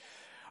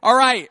All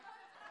right.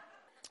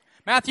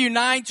 Matthew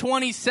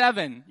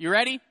 9:27. You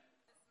ready?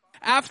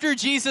 After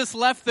Jesus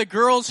left the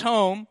girl's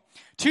home,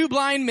 two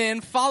blind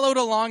men followed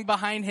along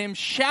behind him,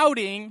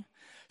 shouting,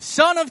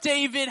 "Son of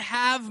David,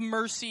 have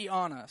mercy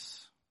on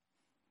us."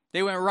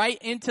 They went right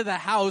into the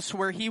house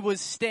where he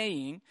was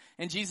staying,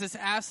 and Jesus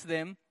asked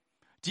them,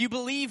 "Do you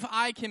believe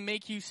I can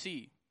make you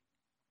see?"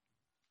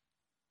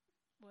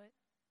 What?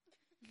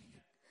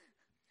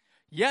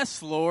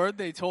 "Yes, Lord,"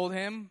 they told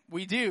him,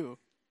 "we do."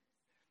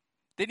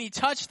 Then he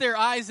touched their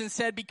eyes and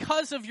said,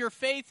 "Because of your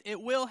faith,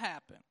 it will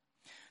happen."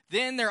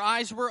 Then their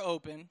eyes were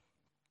open,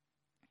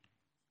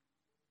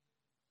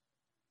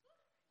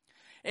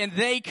 and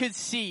they could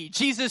see.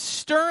 Jesus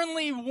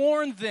sternly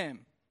warned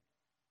them,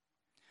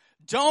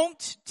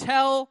 "Don't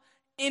tell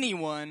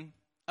anyone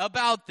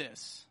about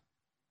this."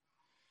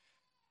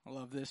 I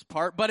love this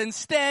part. But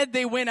instead,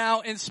 they went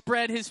out and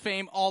spread his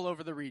fame all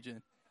over the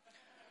region.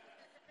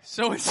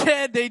 So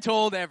instead, they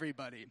told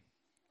everybody.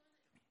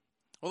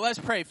 Well, let's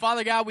pray.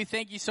 Father God, we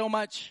thank you so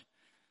much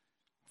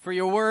for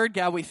your word.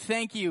 God, we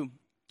thank you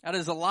that it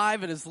is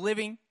alive, it is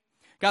living.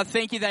 God,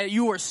 thank you that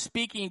you are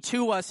speaking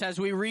to us as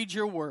we read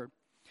your word.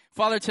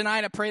 Father,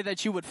 tonight I pray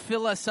that you would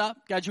fill us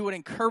up. God, you would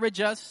encourage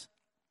us.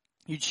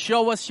 You'd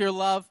show us your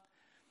love.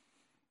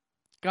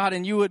 God,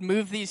 and you would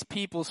move these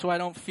people so I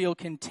don't feel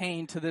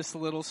contained to this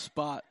little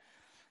spot.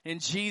 In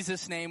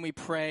Jesus' name we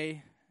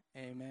pray.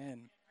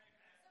 Amen.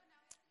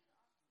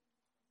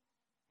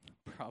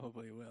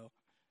 Probably will.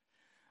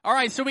 All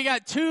right, so we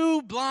got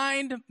two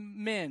blind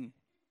men.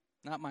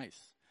 Not mice.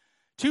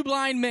 Two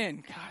blind men.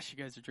 Gosh, you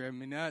guys are driving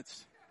me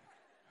nuts.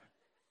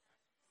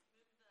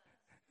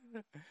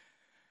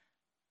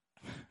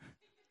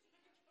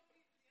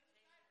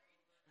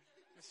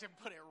 Just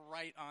put it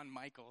right on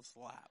Michael's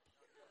lap.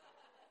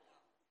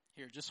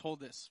 Here, just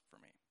hold this for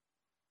me.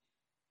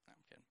 No,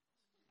 I'm kidding.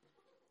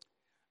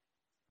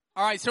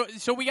 All right,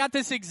 so we got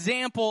this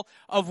example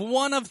of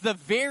one of the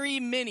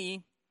very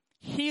many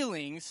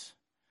healings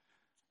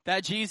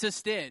that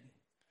Jesus did.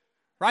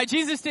 Right?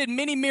 Jesus did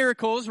many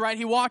miracles, right?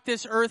 He walked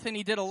this earth and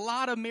he did a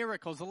lot of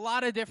miracles, a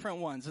lot of different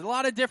ones, a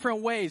lot of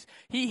different ways.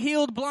 He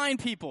healed blind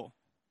people.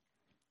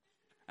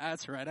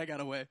 That's right, I got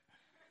away.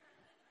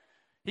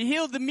 He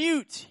healed the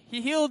mute.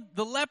 He healed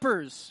the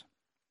lepers.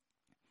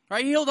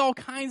 Right? He healed all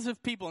kinds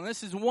of people. And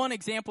this is one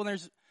example, and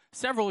there's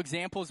several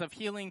examples of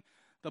healing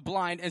the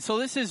blind. And so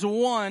this is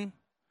one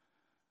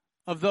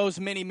of those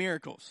many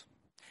miracles.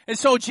 And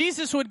so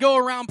Jesus would go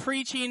around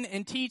preaching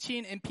and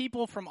teaching, and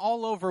people from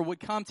all over would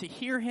come to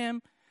hear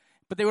him,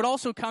 but they would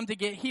also come to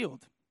get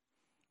healed.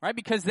 Right?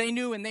 Because they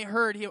knew and they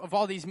heard of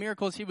all these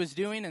miracles he was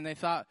doing, and they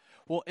thought,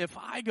 well, if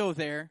I go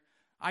there,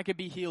 I could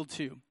be healed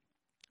too.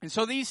 And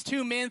so these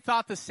two men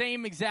thought the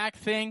same exact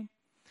thing.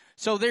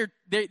 So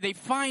they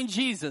find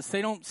Jesus.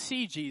 They don't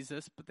see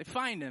Jesus, but they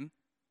find him.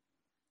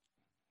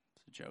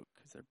 It's a joke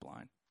because they're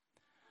blind.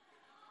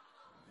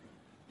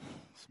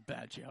 It's a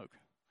bad joke.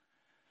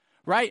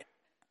 Right?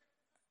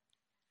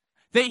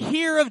 They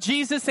hear of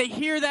Jesus. They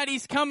hear that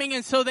he's coming,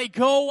 and so they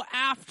go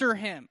after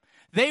him.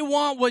 They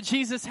want what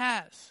Jesus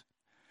has.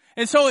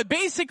 And so it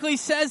basically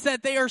says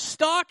that they are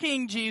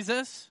stalking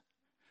Jesus.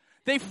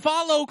 They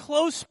follow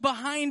close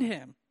behind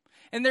him,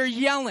 and they're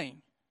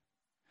yelling.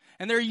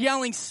 And they're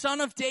yelling,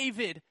 "Son of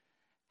David,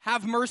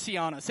 have mercy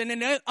on us." And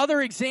in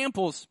other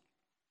examples,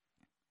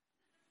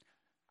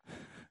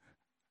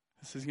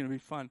 this is going to be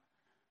fun.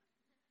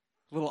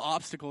 Little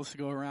obstacles to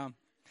go around.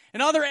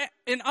 In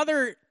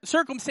other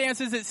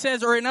circumstances, it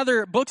says, or in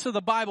other books of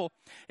the Bible,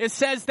 it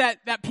says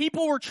that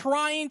people were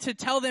trying to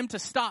tell them to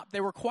stop.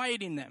 They were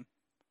quieting them.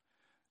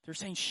 They're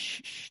saying,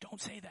 shh, don't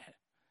say that.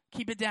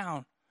 Keep it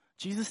down.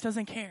 Jesus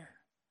doesn't care.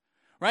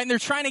 Right? And they're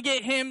trying to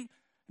get him,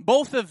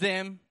 both of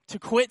them, to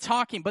quit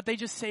talking, but they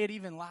just say it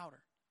even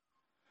louder.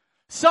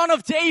 "Son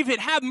of David,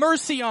 have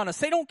mercy on us."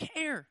 They don't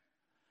care.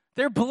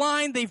 They're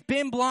blind. They've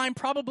been blind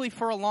probably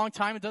for a long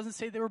time. It doesn't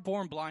say they were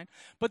born blind,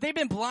 but they've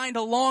been blind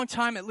a long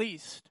time at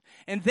least.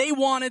 And they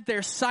wanted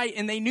their sight,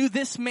 and they knew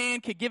this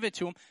man could give it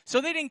to them.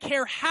 So they didn't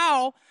care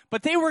how,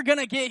 but they were going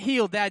to get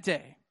healed that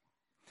day.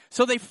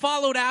 So they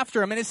followed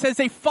after him, and it says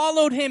they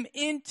followed him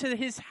into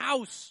his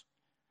house.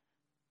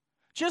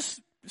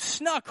 Just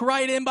snuck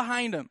right in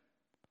behind him.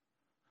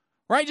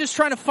 Right? Just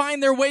trying to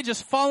find their way,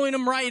 just following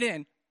them right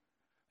in.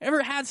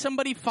 Ever had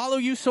somebody follow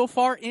you so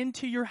far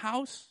into your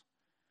house?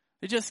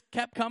 They just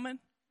kept coming?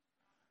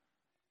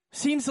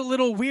 Seems a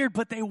little weird,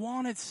 but they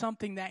wanted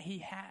something that he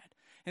had.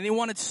 And they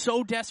wanted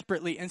so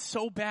desperately and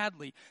so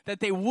badly that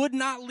they would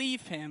not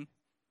leave him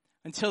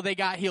until they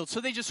got healed.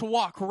 So they just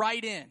walk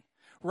right in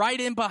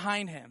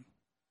behind him.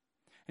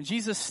 And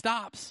Jesus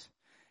stops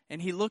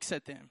and he looks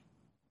at them.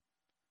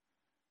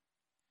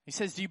 He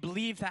says, "Do you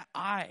believe that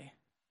I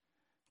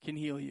can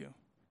heal you?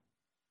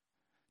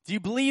 Do you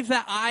believe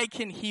that I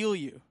can heal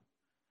you?"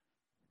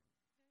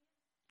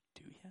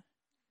 Do you?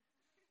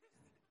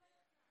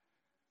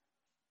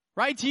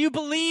 Right? Do you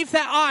believe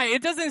that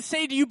it doesn't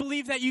say, do you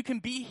believe that you can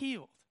be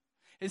healed?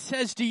 It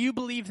says, do you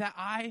believe that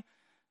I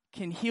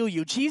can heal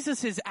you?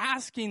 Jesus is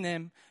asking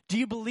them, do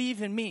you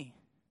believe in me?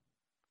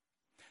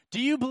 Do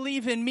you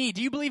believe in me?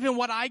 Do you believe in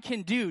what I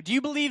can do? Do you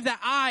believe that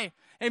I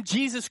am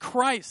Jesus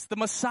Christ, the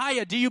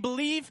Messiah? Do you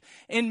believe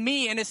in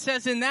me? And it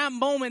says in that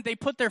moment, they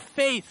put their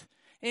faith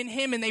in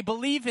him and they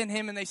believe in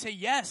him and they say,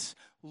 yes,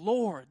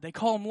 Lord. They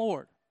call him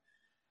Lord.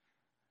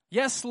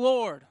 Yes,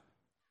 Lord,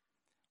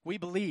 we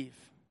believe.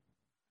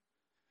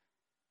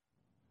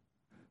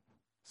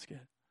 That's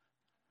good.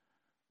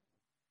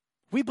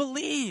 We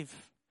believe.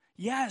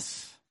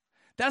 Yes.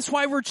 That's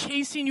why we're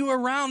chasing you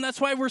around. That's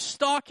why we're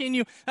stalking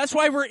you. That's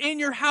why we're in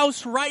your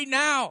house right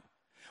now.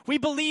 We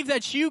believe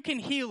that you can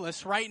heal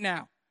us right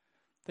now.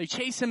 They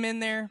chase him in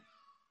there.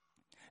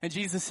 And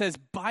Jesus says,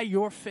 by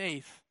your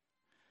faith,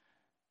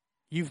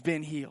 you've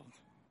been healed.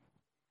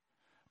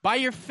 By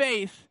your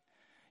faith,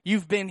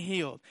 you've been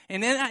healed.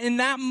 And then in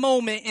that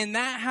moment, in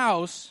that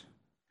house,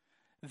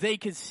 they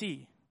could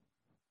see.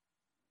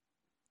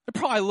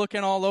 They're probably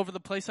looking all over the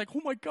place like,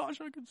 oh my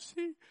gosh, I can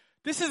see.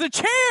 This is a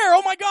chair.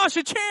 Oh my gosh,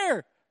 a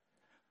chair.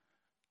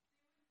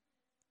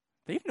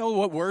 They know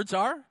what words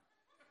are,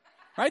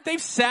 right?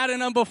 They've sat in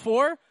them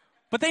before,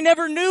 but they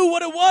never knew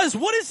what it was.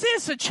 What is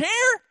this? A chair?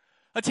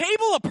 A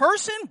table? A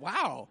person?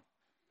 Wow.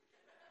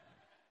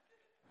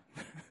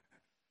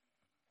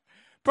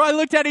 Probably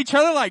looked at each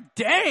other like,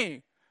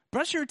 dang,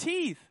 brush your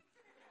teeth.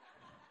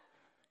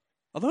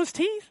 Are those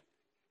teeth?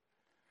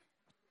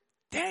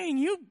 Dang,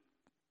 you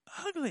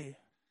ugly.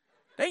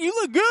 Dang, you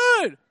look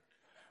good.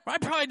 Right?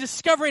 Probably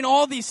discovering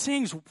all these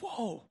things.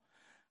 Whoa,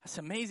 that's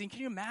amazing. Can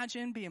you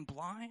imagine being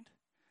blind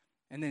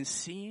and then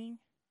seeing?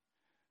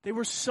 They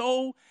were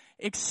so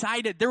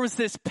excited. There was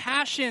this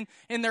passion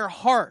in their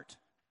heart.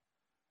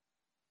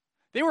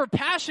 They were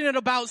passionate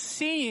about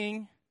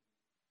seeing,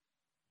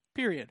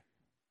 period.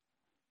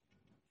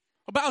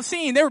 About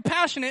seeing. They were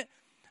passionate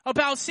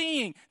about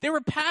seeing. They were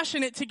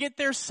passionate to get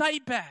their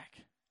sight back.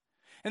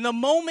 And the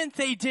moment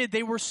they did,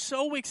 they were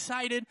so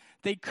excited,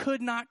 they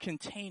could not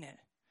contain it.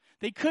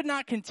 They could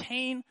not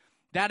contain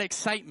that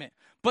excitement.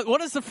 But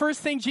what is the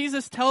first thing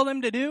Jesus tell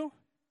them to do?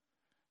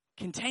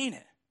 Contain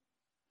it.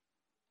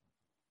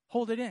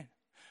 Hold it in.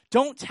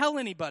 Don't tell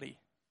anybody.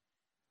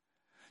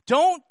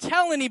 Don't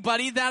tell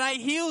anybody that I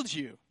healed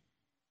you.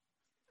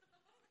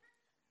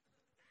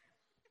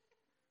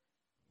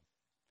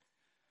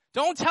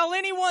 Don't tell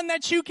anyone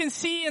that you can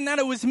see and that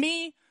it was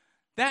me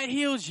that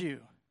healed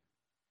you.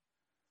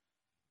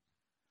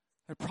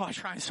 They're probably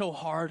trying so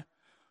hard.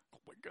 Oh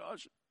my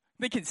gosh.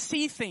 They can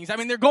see things. I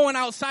mean, they're going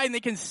outside and they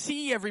can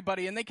see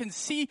everybody and they can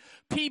see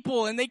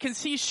people and they can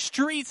see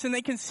streets and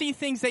they can see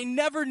things they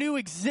never knew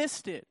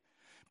existed.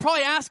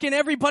 Probably asking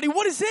everybody,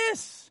 what is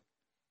this?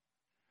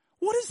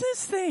 What is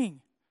this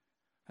thing?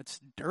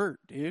 That's dirt,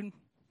 dude.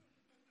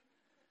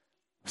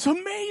 It's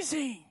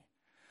amazing.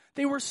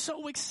 They were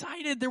so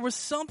excited. There was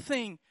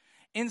something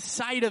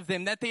inside of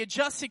them that they had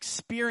just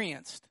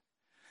experienced.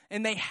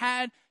 And they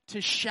had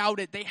to shout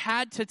it. They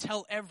had to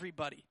tell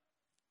everybody.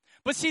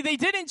 But see, they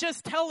didn't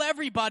just tell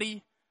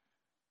everybody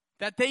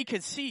that they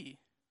could see.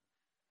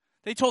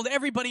 They told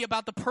everybody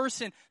about the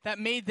person that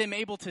made them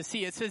able to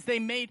see. It says they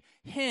made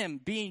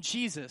him, being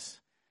Jesus,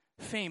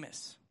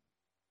 famous.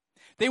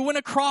 They went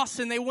across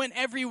and they went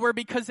everywhere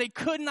because they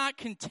could not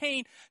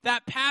contain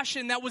that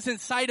passion that was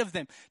inside of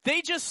them.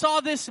 They just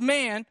saw this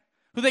man,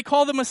 who they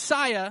call the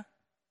Messiah,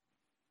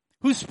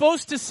 who's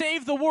supposed to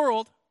save the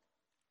world.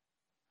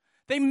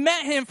 They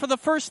met him for the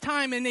first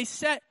time and he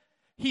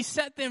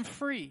set them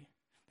free.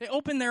 They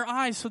opened their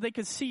eyes so they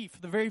could see for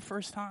the very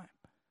first time.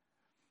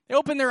 They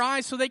opened their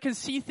eyes so they could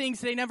see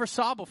things they never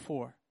saw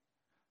before.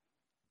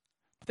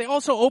 But they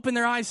also opened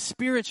their eyes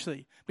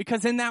spiritually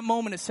because in that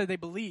moment it said they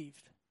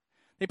believed.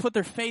 They put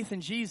their faith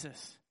in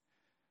Jesus.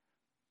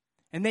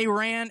 And they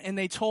ran and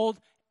they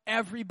told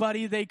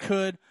everybody they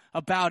could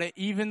about it,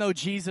 even though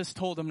Jesus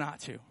told them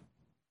not to. Have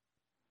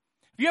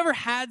you ever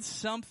had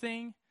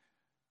something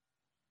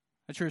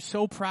that you're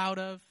so proud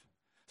of,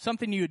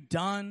 something you had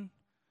done,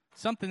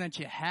 something that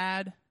you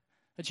had,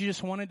 that you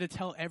just wanted to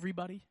tell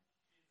everybody?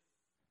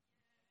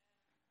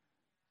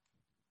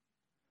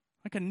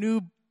 Like a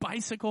new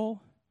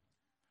bicycle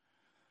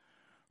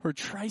or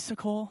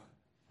tricycle.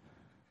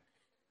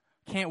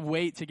 Can't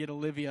wait to get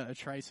Olivia a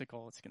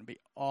tricycle. It's going to be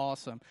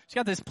awesome. She's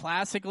got this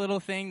plastic little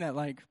thing that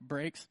like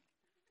breaks.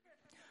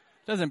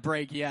 Doesn't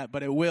break yet,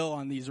 but it will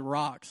on these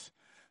rocks.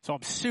 So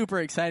I'm super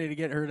excited to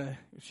get her to...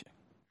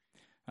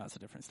 that's a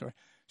different story.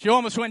 She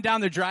almost went down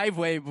the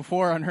driveway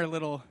before on her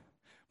little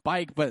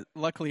bike, but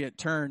luckily it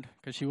turned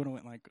because she would have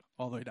went like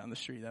all the way down the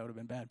street. That would have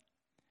been bad.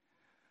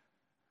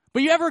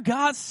 But you ever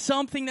got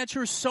something that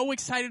you were so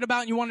excited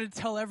about and you wanted to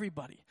tell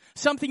everybody?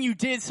 Something you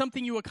did,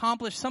 something you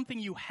accomplished, something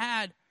you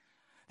had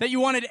that you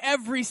wanted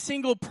every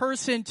single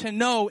person to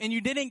know, and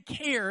you didn't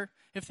care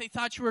if they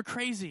thought you were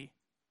crazy.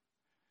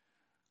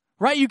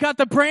 Right? You got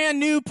the brand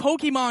new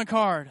Pokemon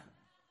card.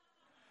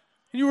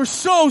 And you were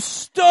so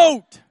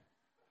stoked.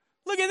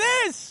 Look at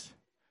this.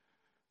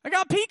 I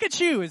got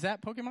Pikachu. Is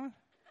that Pokemon?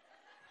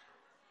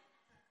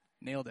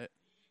 Nailed it.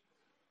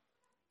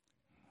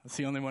 That's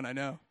the only one I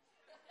know.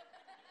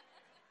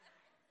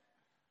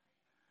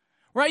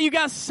 Right? You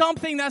got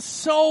something that's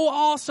so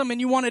awesome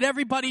and you wanted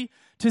everybody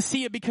to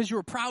see it because you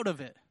were proud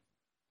of it.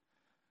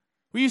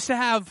 We used to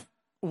have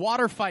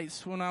water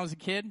fights when I was a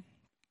kid,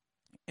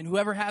 and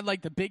whoever had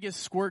like the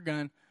biggest squirt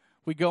gun,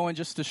 we'd go and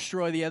just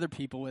destroy the other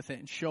people with it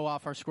and show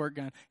off our squirt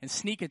gun and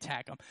sneak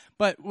attack them.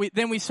 But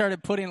then we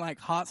started putting like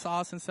hot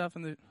sauce and stuff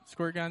in the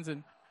squirt guns,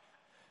 and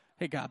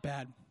it got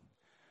bad.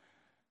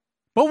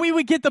 But we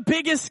would get the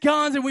biggest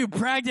guns and we would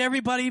brag to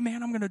everybody,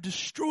 man, I'm going to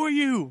destroy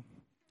you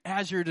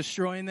as you're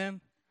destroying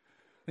them.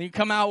 Then you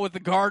come out with the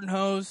garden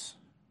hose,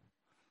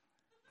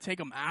 take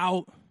them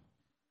out.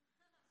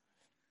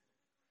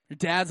 Your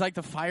dad's like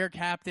the fire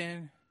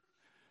captain,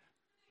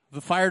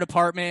 the fire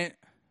department.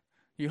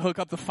 You hook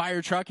up the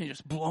fire truck and you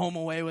just blow them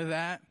away with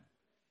that.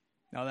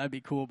 No, that'd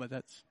be cool, but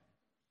that's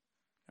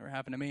never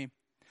happened to me.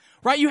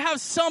 Right? You have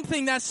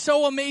something that's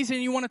so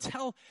amazing you want to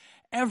tell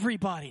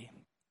everybody.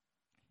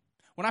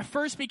 When I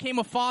first became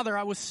a father,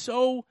 I was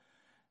so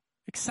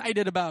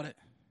excited about it.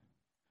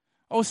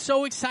 I was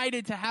so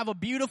excited to have a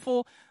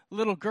beautiful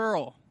little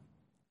girl.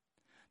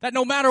 That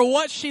no matter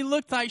what she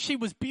looked like, she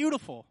was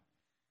beautiful.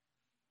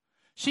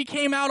 She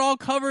came out all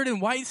covered in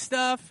white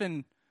stuff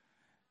and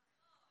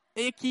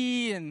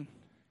icky, and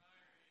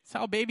that's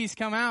how babies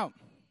come out.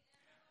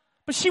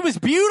 But she was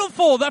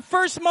beautiful. That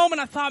first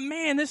moment I thought,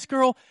 man, this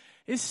girl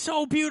is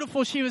so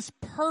beautiful. She was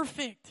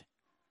perfect.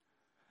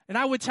 And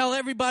I would tell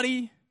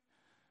everybody,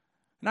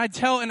 and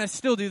I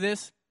still do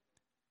this,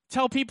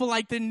 tell people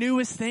like the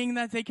newest thing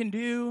that they can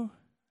do,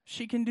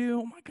 she can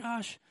do. Oh my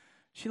gosh,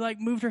 she like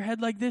moved her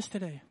head like this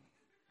today.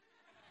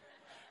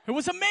 It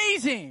was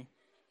amazing.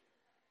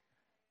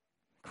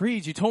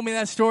 Creed, you told me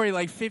that story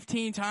like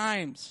 15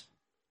 times.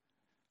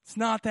 It's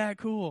not that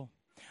cool.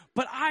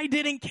 But I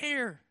didn't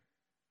care.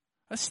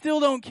 I still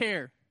don't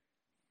care.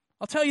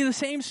 I'll tell you the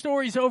same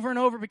stories over and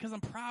over because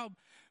I'm proud,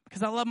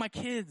 because I love my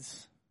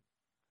kids.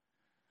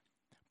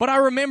 But I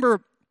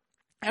remember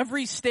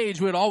every stage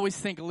we would always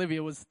think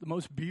Olivia was the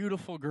most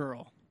beautiful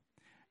girl.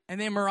 And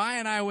then Mariah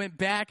and I went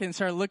back and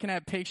started looking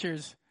at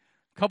pictures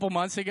a couple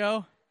months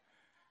ago.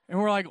 And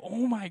we're like,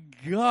 oh my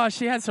gosh,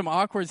 she had some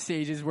awkward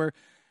stages where,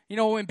 you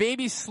know, when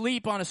babies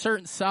sleep on a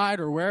certain side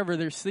or wherever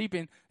they're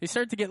sleeping, they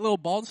start to get little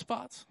bald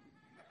spots.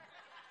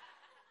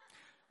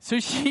 So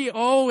she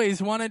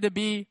always wanted to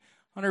be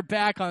on her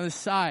back on the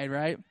side,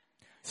 right?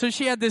 So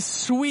she had this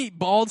sweet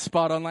bald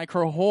spot on like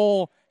her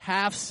whole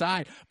half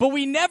side. But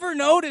we never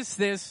noticed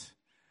this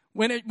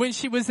when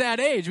she was that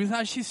age. We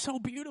thought she's so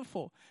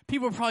beautiful.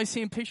 People were probably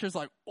seeing pictures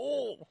like,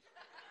 oh,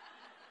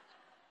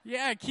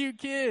 yeah, cute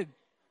kid.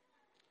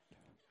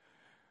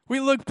 We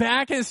look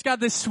back and it's got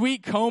this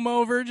sweet comb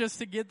over just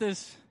to get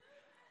this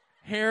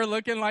hair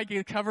looking like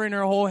it's covering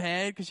her whole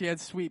head because she had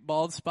sweet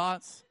bald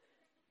spots.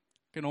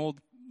 Like an old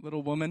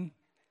little woman.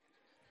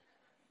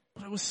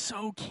 But it was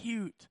so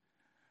cute.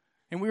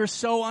 And we were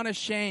so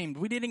unashamed.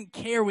 We didn't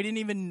care. We didn't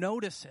even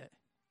notice it.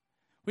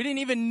 We didn't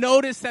even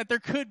notice that there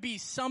could be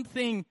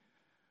something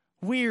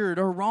weird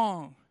or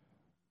wrong.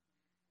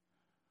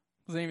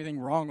 There wasn't anything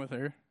wrong with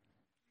her.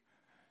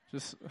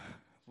 Just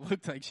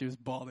looked like she was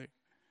balding.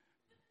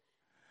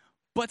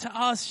 But to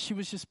us, she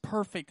was just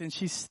perfect, and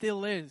she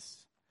still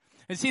is.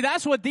 And see,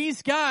 that's what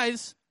these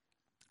guys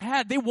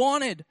had.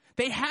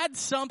 They had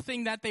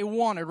something that they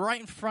wanted right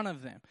in front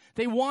of them.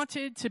 They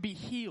wanted to be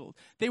healed.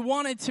 They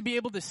wanted to be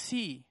able to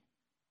see.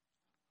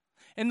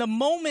 And the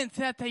moment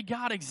that they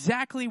got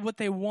exactly what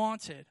they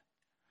wanted,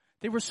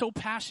 they were so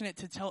passionate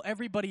to tell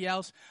everybody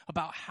else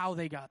about how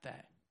they got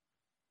that.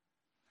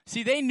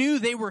 See, they knew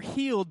they were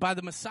healed by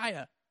the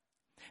Messiah.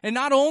 And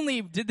not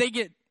only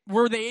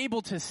were they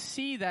able to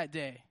see that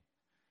day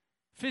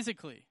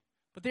physically,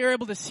 but they were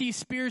able to see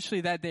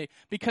spiritually that day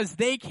because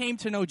they came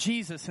to know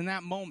Jesus in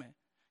that moment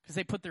because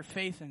they put their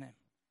faith in him.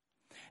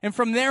 And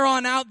from there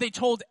on out, they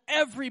told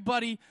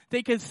everybody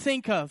they could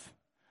think of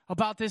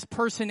about this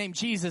person named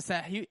Jesus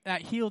that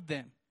healed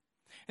them.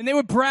 And they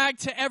would brag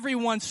to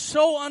everyone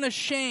so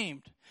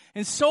unashamed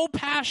and so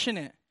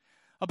passionate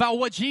about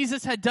what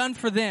Jesus had done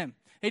for them.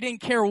 They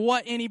didn't care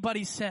what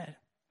anybody said.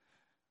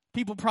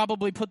 People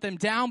probably put them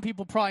down.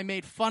 People probably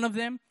made fun of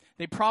them.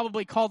 They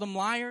probably called them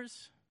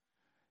liars.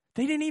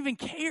 They didn't even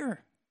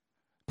care.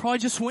 Probably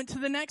just went to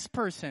the next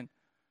person.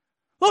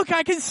 Look,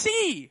 I can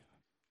see.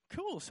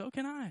 Cool, so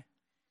can I.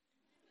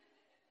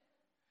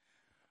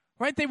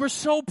 Right? They were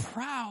so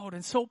proud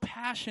and so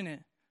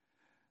passionate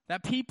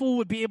that people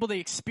would be able to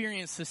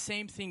experience the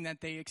same thing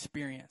that they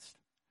experienced.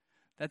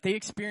 That they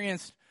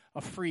experienced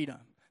a freedom.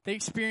 They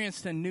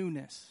experienced a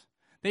newness.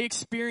 They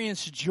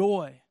experienced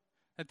joy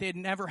that they had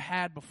never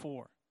had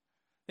before.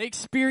 They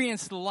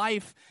experienced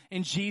life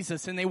in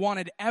Jesus, and they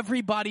wanted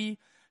everybody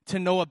to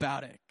know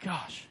about it.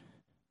 Gosh,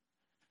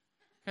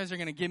 you guys are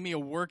going to give me a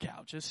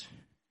workout just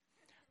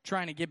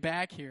trying to get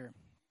back here.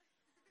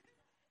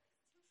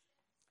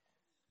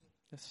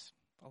 That's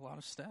a lot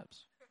of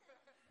steps.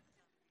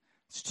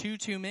 It's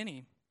too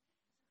many.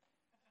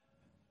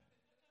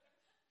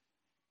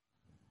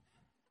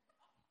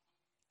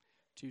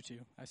 Tutu.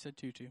 I said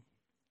tutu.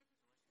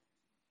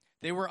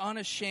 They were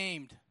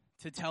unashamed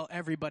to tell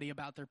everybody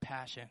about their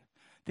passion.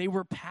 They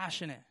were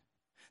passionate.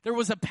 There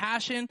was a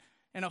passion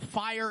and a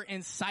fire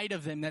inside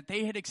of them that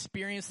they had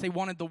experienced, they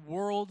wanted the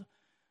world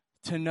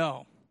to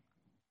know.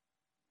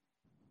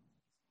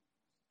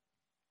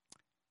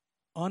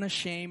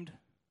 Unashamed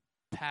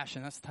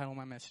passion. That's the title of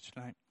my message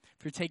tonight.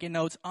 If you're taking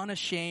notes,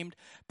 unashamed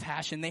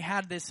passion. They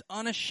had this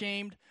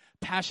unashamed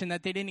passion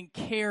that they didn't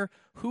care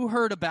who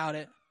heard about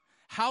it,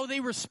 how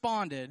they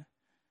responded.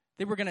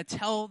 They were going to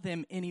tell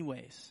them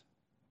anyways.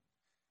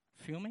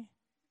 Feel me?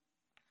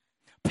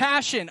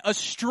 Passion,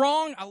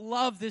 I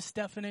love this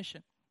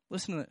definition.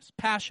 Listen to this.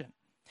 Passion.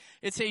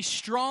 It's a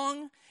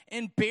strong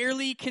and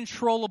barely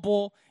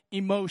controllable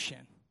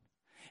emotion.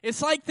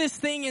 It's like this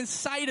thing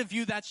inside of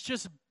you that's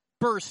just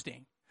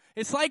bursting.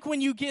 It's like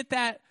when you get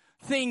that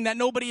thing that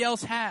nobody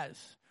else has,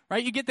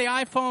 right? You get the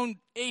iPhone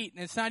 8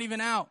 and it's not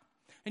even out.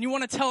 And you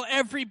want to tell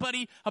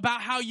everybody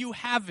about how you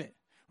have it,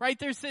 right?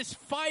 There's this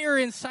fire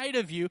inside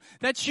of you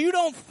that you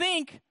don't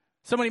think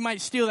somebody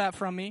might steal that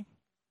from me.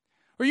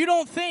 Or you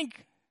don't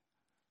think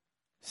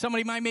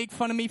somebody might make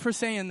fun of me for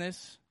saying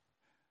this.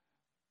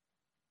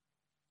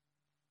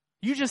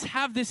 You just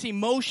have this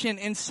emotion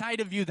inside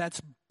of you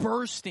that's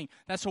bursting,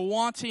 that's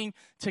wanting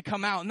to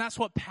come out. And that's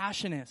what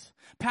passion is.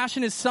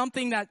 Passion is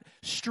something, that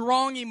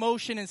strong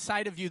emotion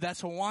inside of you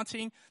that's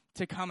wanting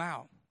to come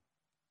out.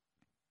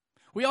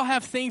 We all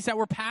have things that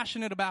we're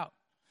passionate about.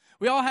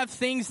 We all have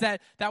things that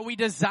we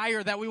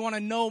desire, that we want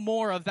to know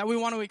more of, that we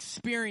want to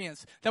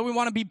experience, that we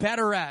want to be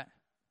better at,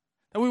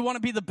 that we want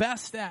to be the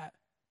best at.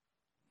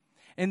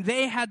 And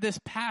they had this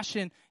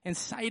passion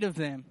inside of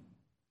them.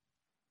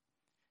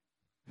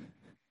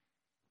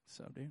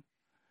 So, dude.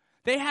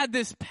 They had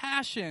this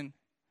passion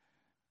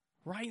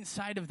right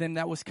inside of them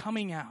that was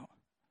coming out.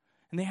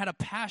 And they had a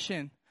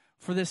passion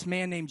for this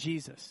man named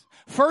Jesus.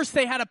 First,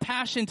 they had a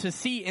passion to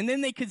see, and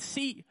then they could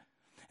see.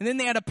 And then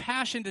they had a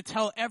passion to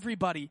tell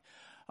everybody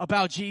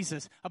about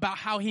Jesus, about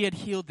how he had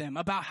healed them,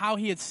 about how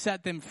he had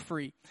set them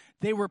free.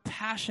 They were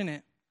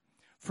passionate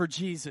for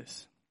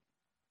Jesus.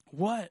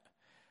 What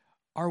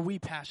are we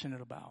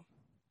passionate about?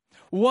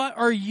 What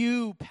are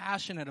you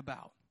passionate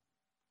about?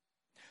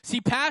 See,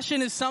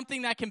 passion is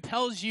something that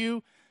compels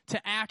you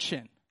to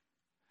action.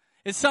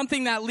 It's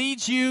something that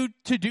leads you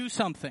to do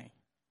something.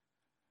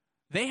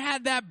 They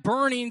had that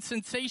burning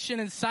sensation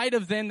inside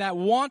of them that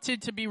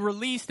wanted to be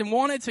released and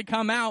wanted to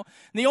come out.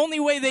 And the only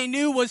way they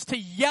knew was to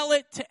yell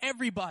it to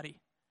everybody.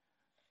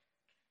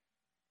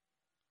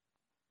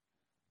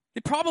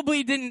 They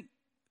probably didn't,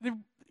 they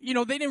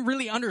didn't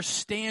really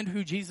understand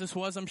who Jesus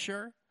was, I'm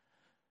sure.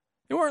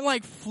 They weren't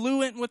like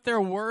fluent with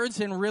their words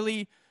and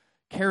really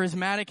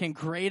charismatic and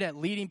great at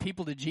leading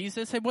people to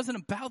Jesus. It wasn't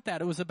about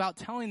that. It was about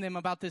telling them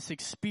about this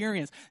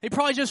experience. They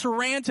probably just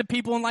ran to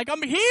people and like,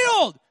 I'm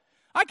healed.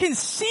 I can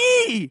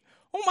see.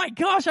 Oh my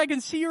gosh, I can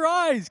see your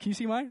eyes. Can you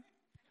see mine?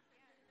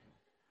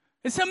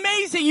 It's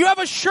amazing. You have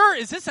a shirt.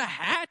 Is this a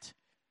hat?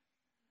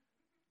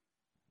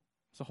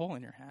 There's a hole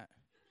in your hat.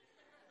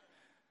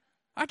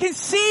 I can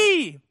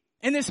see.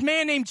 And this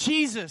man named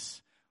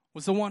Jesus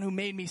was the one who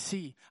made me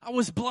see. I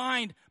was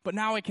blind, but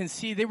now I can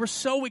see. They were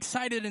so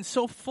excited and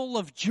so full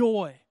of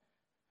joy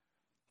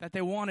that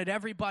they wanted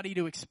everybody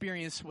to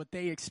experience what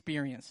they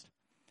experienced.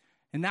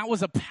 And that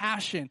was a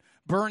passion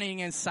burning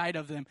inside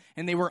of them,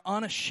 and they were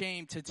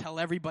unashamed to tell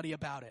everybody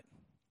about it.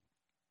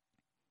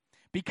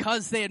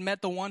 Because they had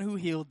met the one who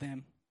healed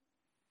them,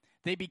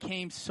 they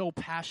became so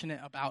passionate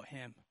about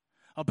him,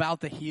 about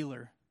the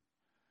healer.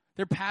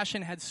 Their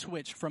passion had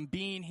switched from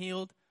being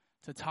healed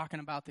to talking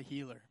about the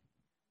healer.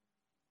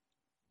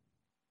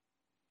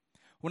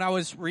 When I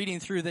was reading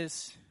through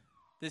this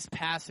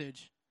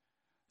passage,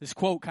 this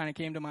quote kind of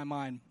came to my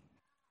mind.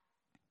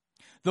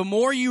 The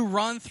more you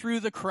run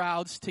through the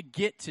crowds to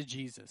get to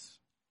Jesus,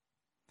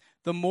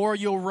 the more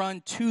you'll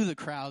run to the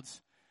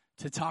crowds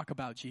to talk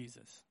about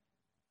Jesus.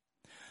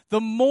 The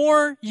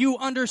more you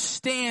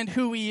understand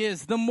who he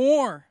is, the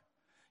more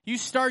you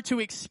start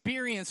to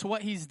experience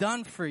what he's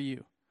done for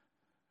you.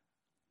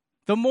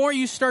 The more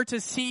you start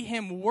to see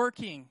him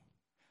working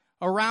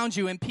around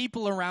you and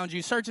people around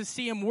you, start to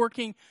see him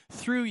working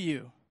through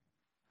you.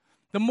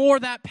 The more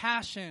that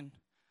passion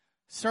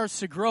starts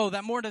to grow,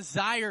 that more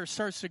desire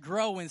starts to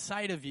grow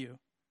inside of you.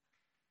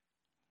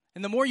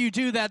 And the more you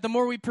do that, the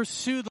more we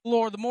pursue the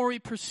Lord, the more we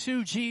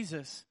pursue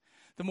Jesus,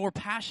 the more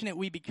passionate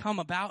we become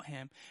about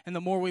him, and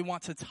the more we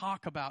want to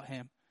talk about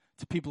him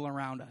to people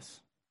around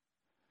us.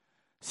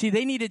 See,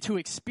 they needed to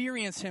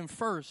experience him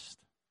first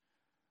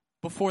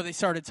before they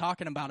started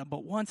talking about him.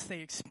 But once they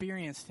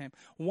experienced him,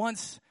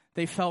 once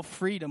they felt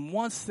freedom,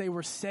 once they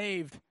were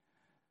saved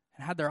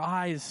and had their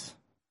eyes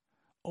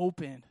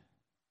opened,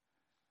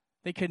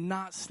 they could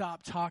not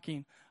stop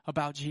talking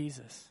about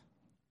Jesus.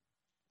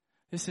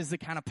 This is the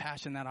kind of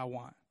passion that I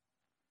want.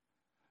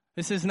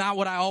 This is not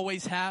what I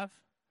always have.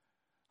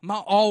 I'm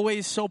not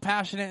always so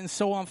passionate and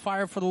so on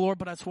fire for the Lord,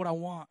 but that's what I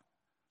want.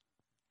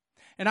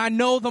 And I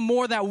know the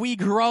more that we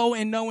grow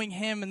in knowing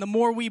him and the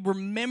more we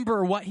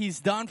remember what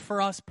he's done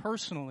for us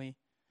personally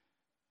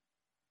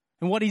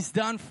and what he's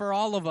done for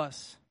all of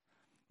us,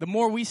 the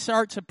more we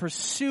start to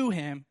pursue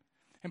him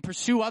and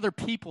pursue other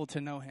people to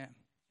know him.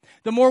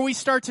 The more we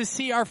start to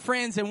see our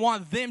friends and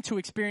want them to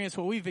experience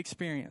what we've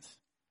experienced.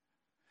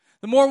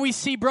 The more we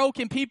see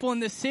broken people in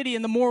this city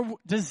and the more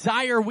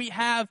desire we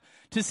have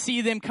to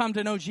see them come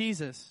to know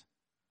Jesus.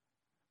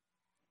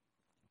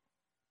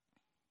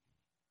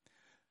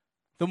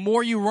 The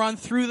more you run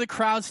through the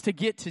crowds to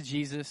get to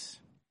Jesus,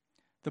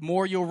 the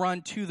more you'll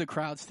run to the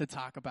crowds to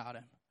talk about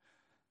him.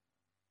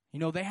 You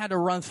know, they had to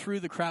run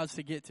through the crowds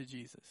to get to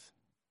Jesus.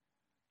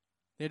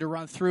 They had to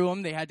run through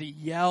them. They had to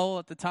yell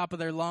at the top of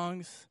their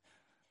lungs.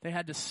 They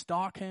had to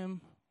stalk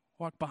him,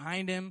 walk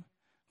behind him,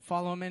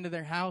 follow him into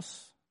their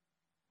house.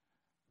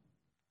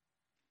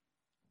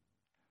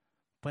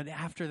 But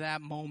after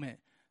that moment,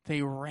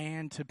 they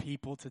ran to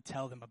people to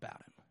tell them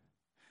about him.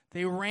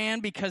 They ran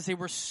because they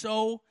were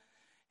so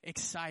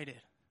excited.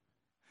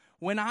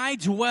 When I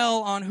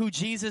dwell on who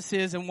Jesus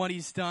is and what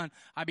he's done,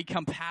 I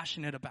become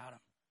passionate about him.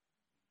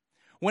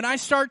 When I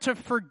start to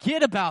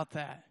forget about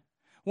that,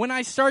 when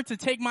I start to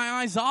take my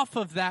eyes off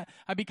of that,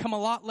 I become a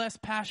lot less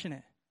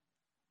passionate.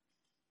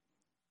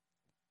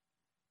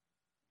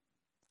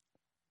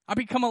 I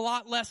become a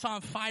lot less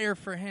on fire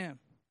for him.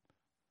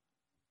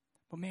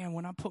 But man,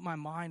 when I put my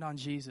mind on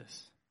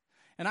Jesus,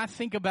 and I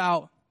think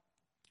about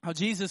how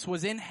Jesus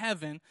was in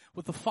heaven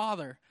with the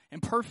Father in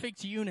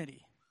perfect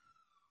unity,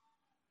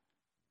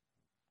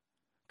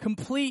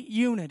 complete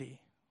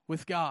unity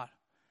with God,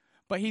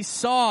 but he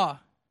saw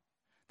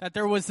that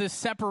there was this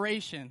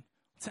separation.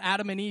 Once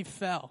Adam and Eve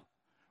fell,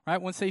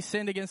 right? Once they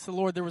sinned against the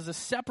Lord, there was a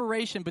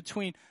separation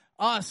between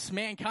us,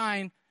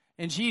 mankind,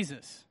 and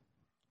Jesus.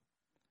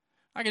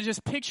 I can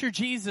just picture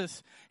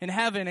Jesus in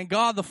heaven and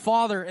God the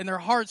Father and their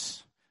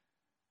hearts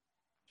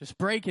just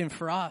breaking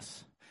for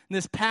us. And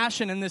this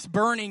passion and this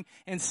burning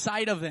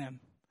inside of them,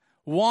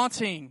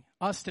 wanting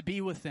us to be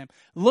with them,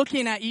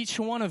 looking at each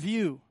one of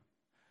you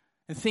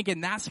and thinking,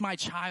 that's my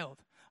child.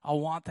 I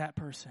want that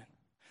person.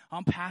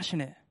 I'm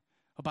passionate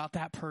about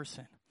that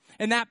person.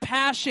 And that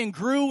passion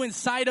grew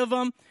inside of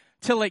them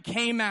till it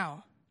came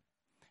out.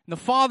 And the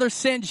Father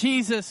sent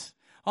Jesus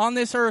on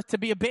this earth to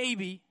be a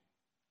baby,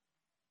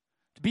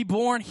 to be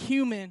born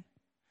human,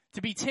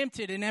 to be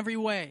tempted in every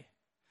way,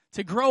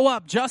 to grow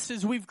up just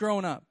as we've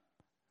grown up,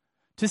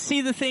 to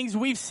see the things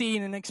we've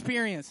seen and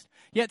experienced,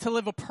 yet to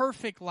live a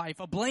perfect life,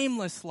 a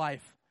blameless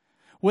life,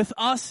 with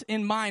us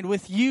in mind,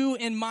 with you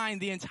in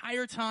mind the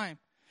entire time.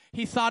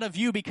 He thought of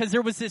you because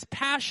there was this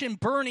passion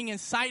burning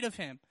inside of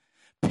him,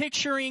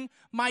 picturing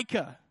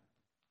Micah,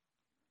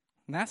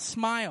 and that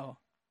smile,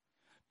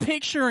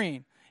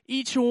 picturing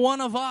each one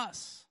of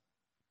us,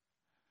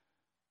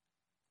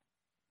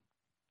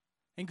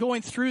 and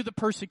going through the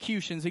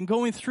persecutions, and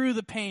going through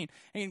the pain,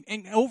 and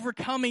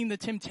overcoming the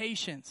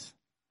temptations.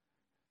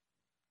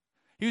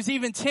 He was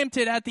even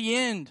tempted at the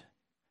end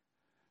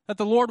that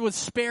the Lord would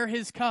spare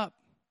his cup,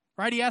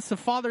 right? He asked the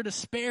Father to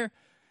spare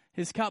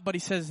his cup, but he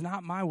says,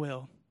 not my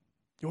will,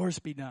 yours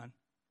be done.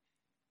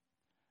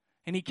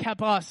 And he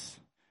kept us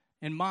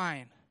in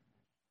mind.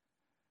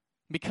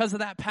 Because of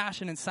that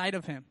passion inside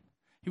of him,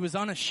 he was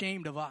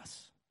unashamed of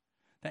us,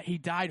 that he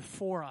died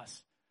for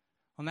us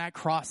on that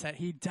cross, that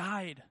he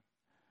died,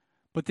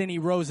 but then he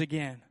rose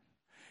again.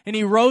 And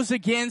he rose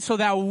again so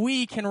that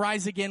we can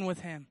rise again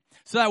with him,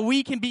 so that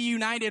we can be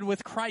united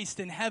with Christ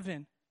in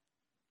heaven.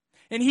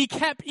 And he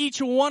kept each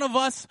one of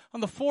us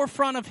on the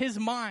forefront of his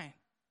mind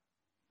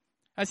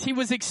as he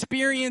was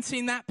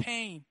experiencing that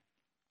pain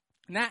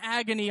and that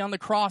agony on the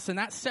cross and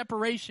that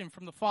separation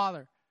from the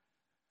Father.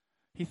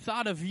 He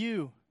thought of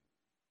you.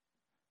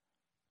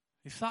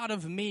 He thought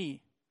of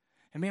me.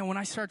 And man, when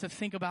I start to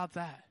think about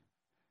that,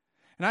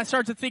 and I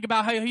start to think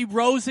about how he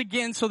rose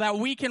again so that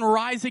we can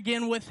rise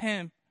again with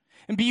him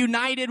and be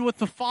united with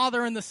the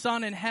Father and the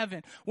Son in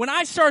heaven. When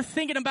I start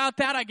thinking about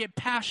that, I get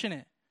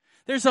passionate.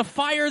 There's a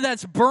fire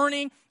that's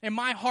burning in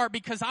my heart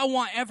because I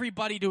want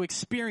everybody to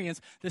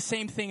experience the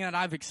same thing that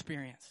I've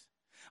experienced.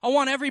 I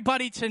want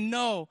everybody to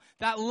know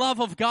that love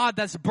of God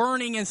that's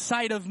burning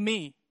inside of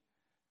me,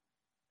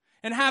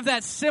 and have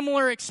that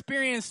similar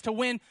experience to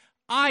when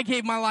I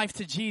gave my life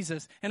to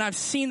Jesus and I've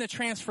seen the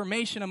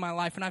transformation of my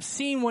life and I've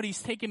seen what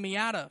he's taken me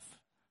out of.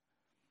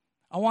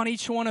 I want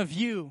each one of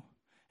you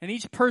and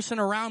each person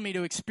around me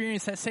to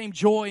experience that same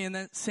joy and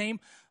that same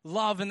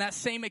love and that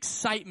same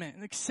excitement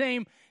and the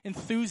same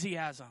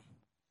enthusiasm.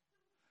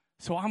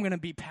 So I'm going to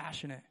be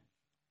passionate.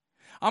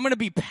 I'm going to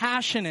be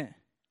passionate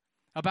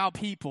about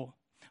people.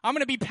 I'm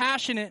going to be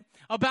passionate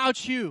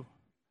about you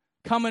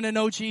coming to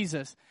know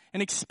Jesus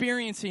and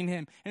experiencing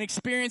him and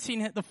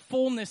experiencing the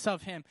fullness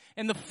of him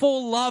and the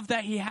full love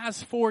that he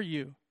has for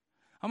you.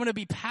 I'm going to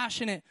be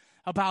passionate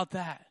about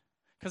that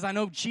because I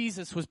know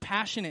Jesus was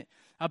passionate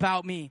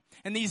about me.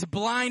 And these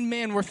blind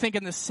men were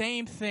thinking the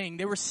same thing.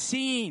 They were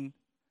seeing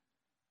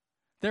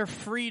their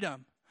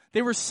freedom.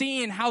 They were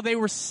seeing how they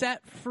were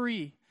set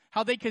free,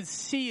 how they could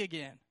see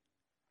again.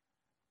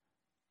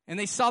 And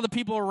they saw the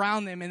people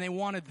around them and they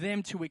wanted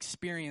them to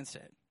experience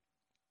it.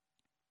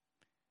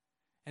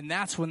 And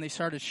that's when they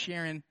started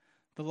sharing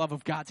the love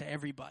of God to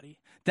everybody.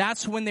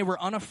 That's when they were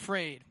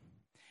unafraid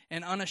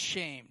and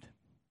unashamed.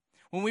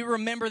 When we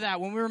remember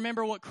that, when we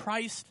remember what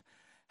Christ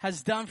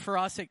has done for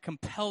us, it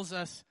compels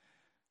us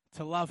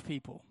to love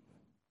people.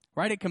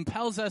 Right? It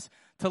compels us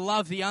to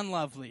love the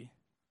unlovely.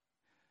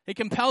 It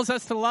compels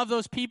us to love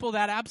those people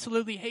that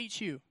absolutely hate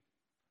you.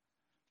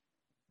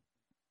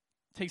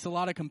 It takes a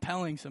lot of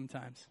compelling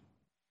sometimes.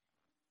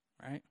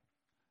 Right?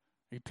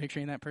 Are you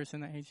picturing that person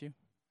that hates you?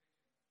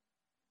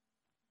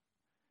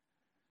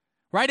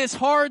 Right? It's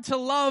hard to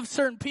love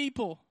certain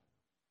people.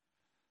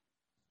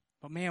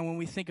 But man, when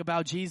we think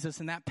about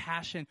Jesus and that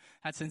passion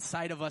that's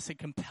inside of us, it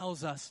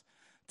compels us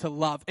to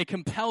love. It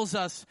compels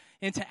us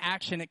into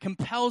action. It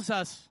compels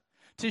us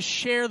to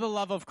share the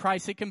love of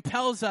Christ. It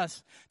compels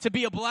us to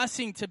be a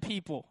blessing to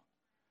people.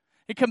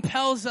 It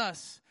compels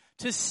us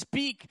to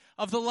speak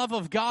of the love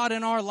of God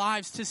in our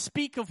lives, to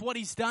speak of what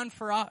He's done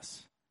for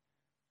us.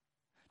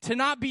 To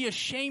not be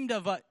ashamed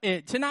of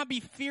it, to not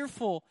be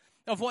fearful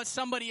of what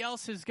somebody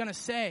else is going to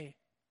say.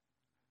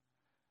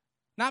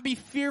 Not be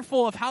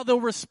fearful of how they'll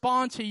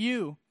respond to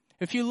you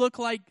if you look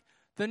like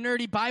the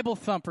nerdy Bible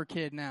thumper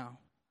kid now.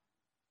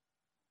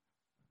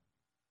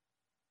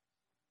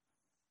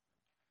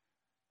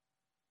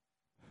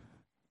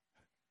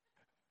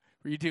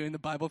 Were you doing the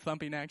Bible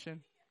thumping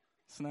action?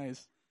 It's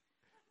nice.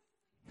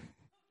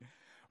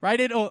 Right?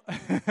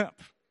 Yeah,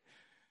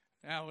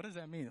 what does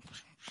that mean?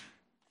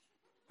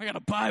 I got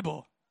a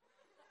Bible.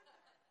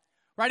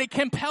 Right? It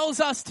compels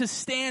us to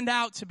stand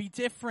out, to be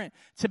different,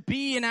 to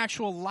be an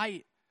actual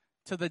light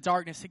to the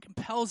darkness. It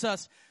compels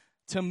us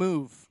to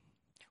move.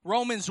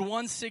 Romans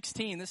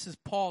 1:16, this is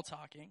Paul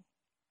talking.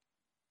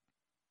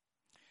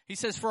 He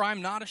says, "For I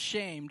am not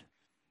ashamed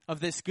of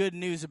this good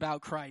news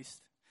about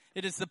Christ.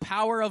 It is the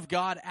power of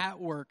God at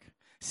work,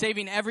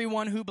 saving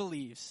everyone who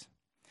believes,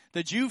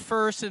 the Jew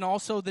first and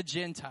also the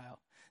Gentile.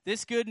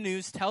 This good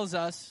news tells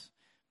us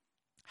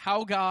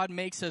how God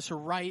makes us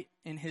right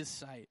in His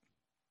sight.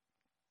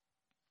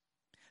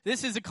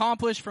 This is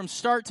accomplished from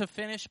start to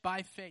finish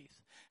by faith.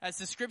 As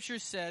the scripture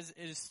says,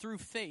 it is through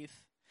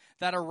faith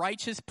that a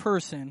righteous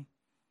person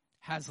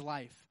has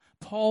life."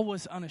 Paul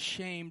was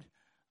unashamed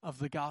of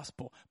the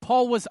gospel.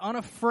 Paul was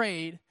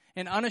unafraid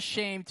and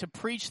unashamed to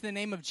preach the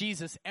name of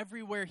Jesus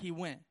everywhere he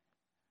went.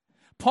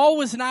 Paul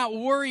was not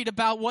worried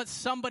about what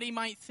somebody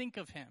might think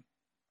of him.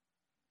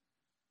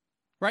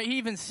 Right? He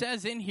even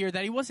says in here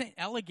that he wasn't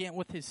elegant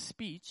with his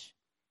speech.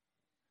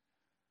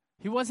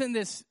 He wasn't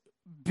this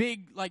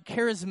big, like,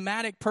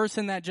 charismatic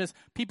person that just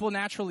people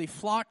naturally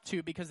flocked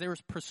to because they were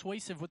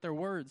persuasive with their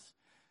words.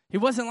 He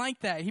wasn't like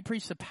that. He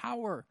preached the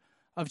power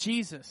of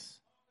Jesus.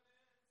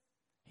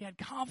 He had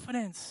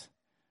confidence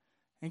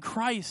in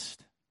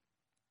Christ.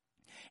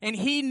 And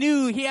he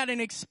knew he had an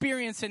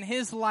experience in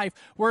his life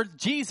where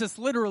Jesus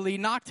literally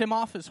knocked him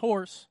off his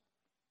horse.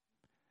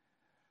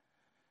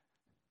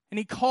 And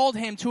he called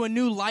him to a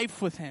new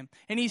life with him.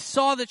 And he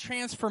saw the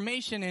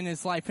transformation in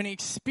his life. And he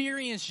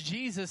experienced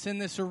Jesus in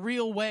this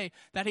real way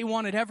that he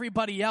wanted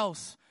everybody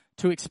else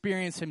to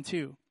experience him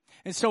too.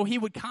 And so he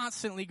would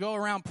constantly go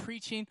around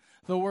preaching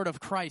the word of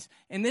Christ.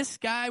 And this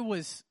guy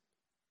was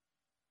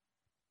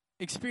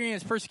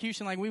experienced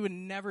persecution like we would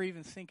never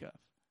even think of.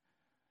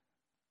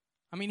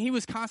 I mean, he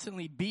was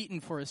constantly beaten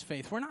for his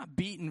faith. We're not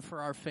beaten for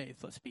our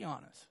faith. Let's be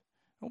honest.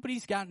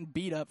 Nobody's gotten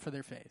beat up for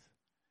their faith.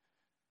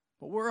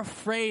 But we're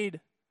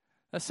afraid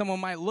that someone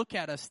might look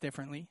at us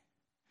differently.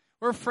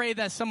 We're afraid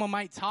that someone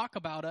might talk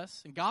about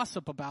us and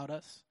gossip about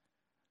us.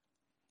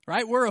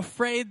 Right? We're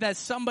afraid that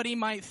somebody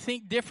might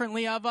think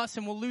differently of us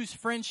and we'll lose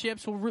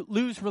friendships, we'll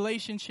lose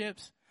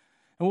relationships,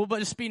 and we'll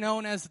just be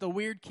known as the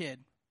weird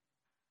kid.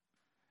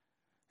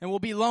 And we'll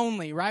be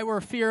lonely, right? We're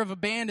a fear of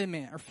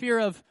abandonment or fear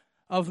of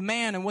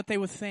man and what they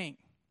would think.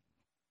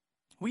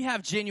 We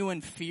have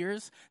genuine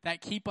fears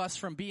that keep us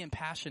from being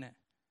passionate.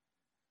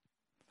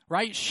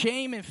 Right?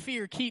 Shame and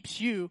fear keeps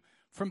you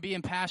from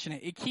being passionate.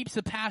 It keeps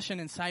the passion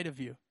inside of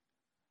you.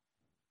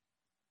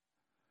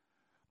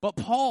 But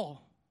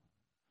Paul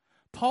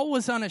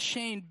was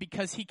unashamed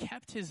because he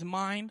kept his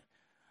mind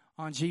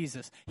on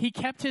Jesus. He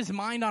kept his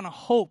mind on a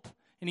hope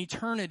in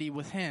eternity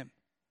with him.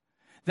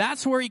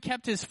 That's where he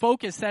kept his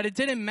focus, that it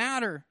didn't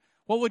matter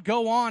what would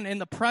go on in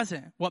the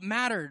present. What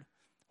mattered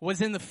was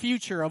in the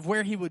future of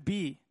where he would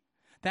be.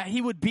 That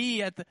he would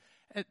be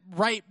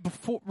right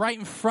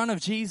in front of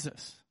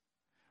Jesus.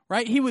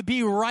 Right? He would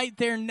be right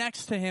there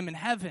next to him in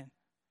heaven.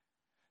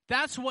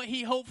 That's what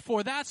he hoped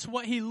for. That's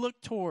what he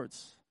looked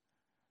towards.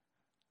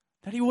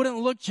 That he wouldn't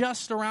look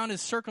just around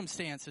his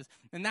circumstances.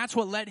 And that's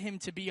what led him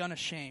to be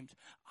unashamed.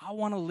 I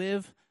want to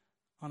live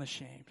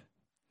unashamed.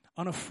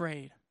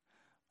 Unafraid.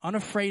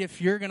 Unafraid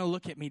if you're going to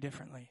look at me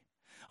differently.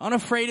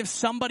 Unafraid if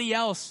somebody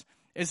else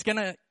is going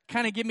to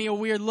kind of give me a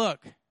weird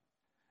look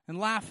and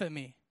laugh at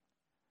me.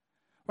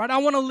 Right? I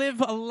want to live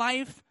a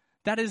life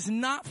that is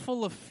not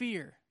full of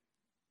fear,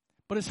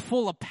 but is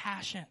full of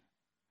passion.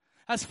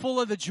 That's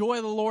full of the joy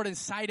of the Lord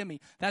inside of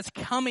me. That's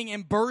coming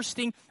and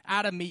bursting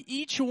out of me.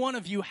 Each one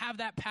of you have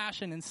that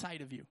passion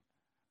inside of you.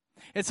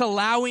 It's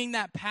allowing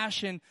that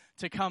passion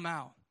to come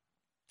out.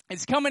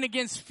 It's coming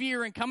against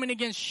fear and coming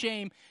against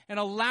shame and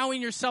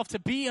allowing yourself to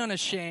be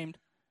unashamed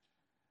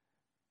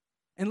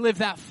and live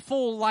that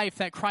full life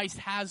that Christ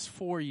has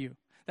for you.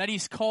 that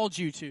he's called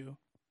you to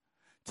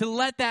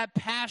let that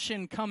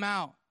passion come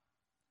out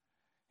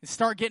and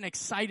start getting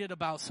excited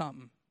about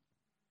something.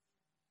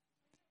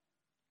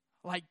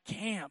 Like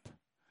camp.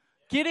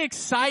 Get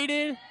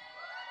excited.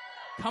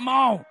 Come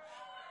on.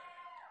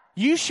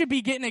 You should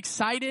be getting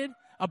excited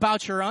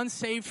about your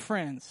unsaved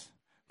friends,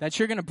 that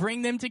you're going to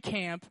bring them to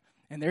camp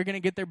and they're going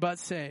to get their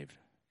butts saved.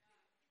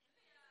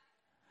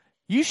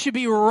 You should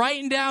be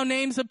writing down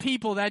names of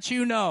people that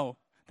you know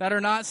that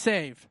are not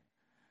saved.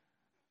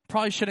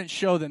 Probably shouldn't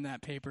show them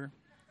that paper.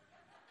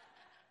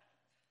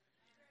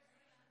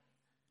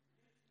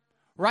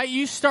 Right?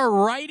 You start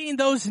writing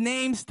those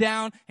names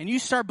down and you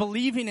start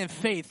believing in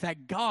faith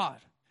that God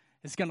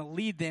is going to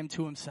lead them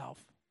to himself.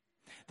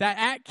 That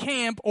at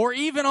camp or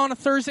even on a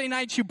Thursday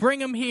night you bring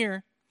them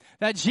here,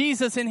 that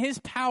Jesus in his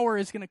power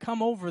is going to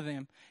come over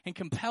them and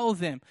compel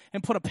them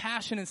and put a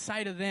passion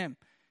inside of them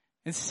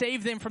and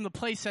save them from the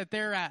place that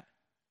they're at.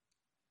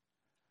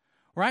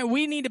 Right?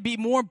 We need to be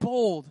more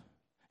bold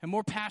and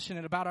more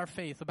passionate about our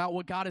faith, about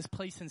what God has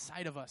placed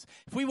inside of us.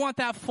 If we want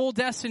that full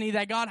destiny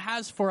that God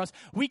has for us,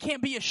 we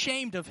can't be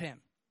ashamed of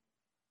him.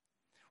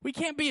 We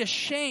can't be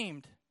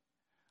ashamed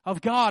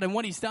of God and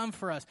what he's done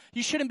for us.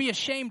 You shouldn't be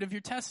ashamed of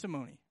your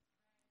testimony.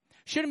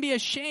 Shouldn't be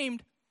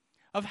ashamed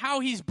of how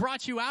he's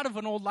brought you out of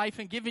an old life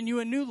and given you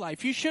a new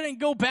life. You shouldn't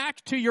go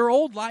back to your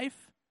old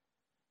life.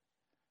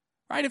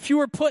 Right? If you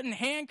were put in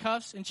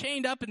handcuffs and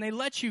chained up and they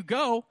let you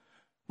go,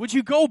 would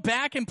you go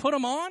back and put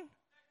them on?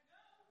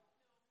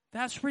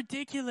 That's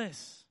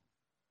ridiculous.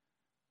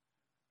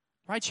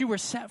 Right? You were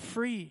set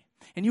free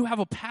and you have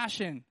a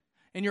passion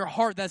in your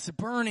heart that's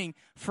burning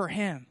for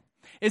him.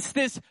 It's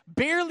this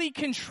barely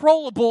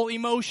controllable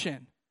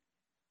emotion.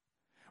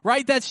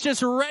 Right? That's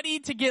just ready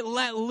to get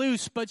let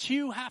loose, but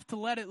you have to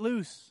let it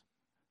loose.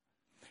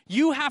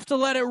 You have to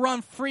let it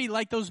run free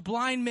like those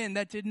blind men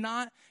that did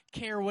not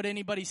care what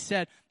anybody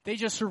said. They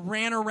just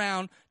ran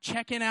around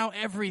checking out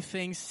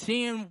everything,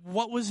 seeing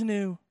what was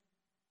new.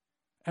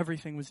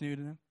 Everything was new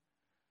to them.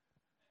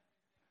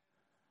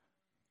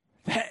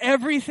 That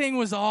everything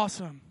was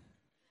awesome.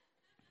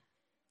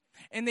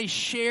 And they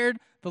shared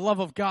the love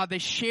of God. They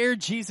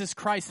shared Jesus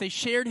Christ. They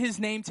shared his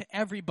name to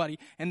everybody,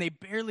 and they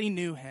barely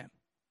knew him.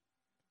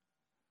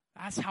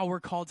 That's how we're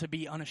called to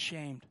be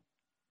unashamed.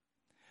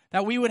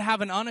 That we would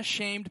have an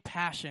unashamed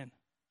passion.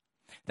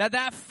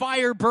 That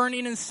fire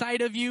burning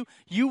inside of you,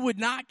 you would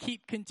not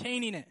keep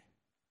containing it.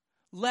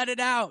 Let it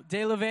out,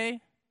 Deleve.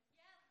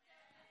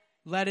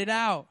 Let it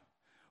out.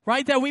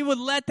 Right? That we would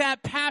let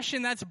that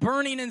passion that's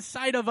burning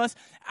inside of us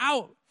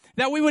out.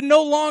 That we would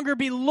no longer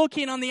be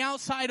looking on the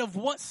outside of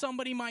what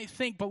somebody might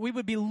think, but we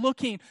would be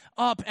looking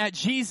up at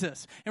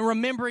Jesus and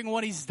remembering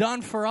what he's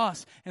done for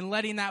us and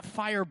letting that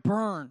fire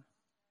burn.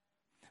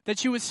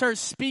 That you would start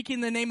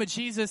speaking the name of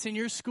Jesus in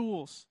your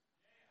schools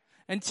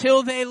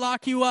until they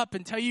lock you up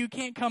and tell you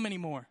can't come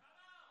anymore.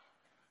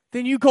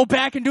 Then you go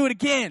back and do it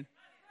again.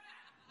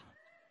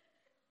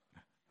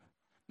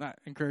 Not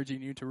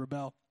encouraging you to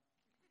rebel.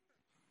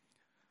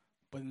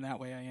 But in that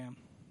way I am.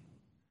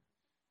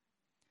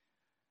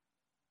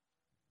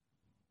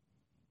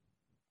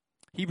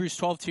 Hebrews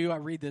 12:2, I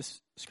read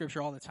this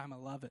scripture all the time. I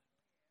love it.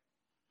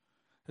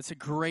 It's a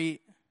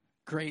great,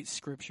 great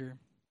scripture.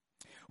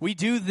 We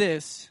do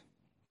this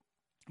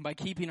by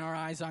keeping our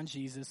eyes on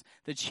Jesus,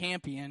 the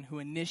champion who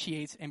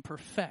initiates and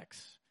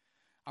perfects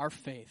our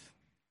faith.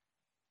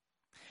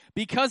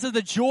 Because of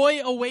the joy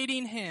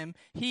awaiting him,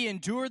 he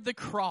endured the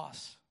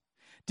cross,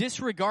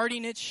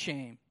 disregarding its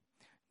shame.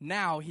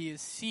 Now he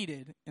is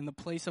seated in the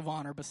place of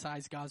honor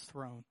beside God's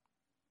throne.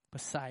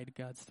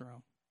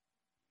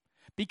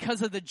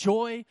 Because of the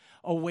joy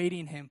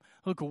awaiting him.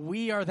 Look,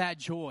 we are that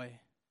joy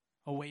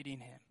awaiting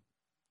him.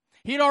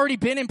 He had already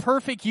been in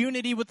perfect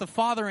unity with the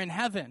Father in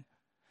heaven.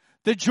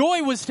 The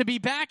joy was to be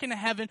back in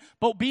heaven,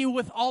 but be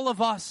with all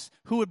of us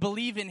who would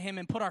believe in him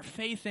and put our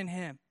faith in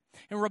him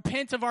and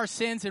repent of our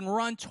sins and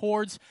run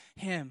towards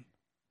him.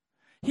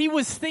 He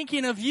was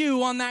thinking of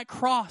you on that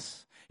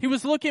cross. He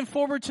was looking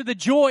forward to the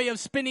joy of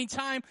spending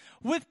time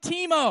with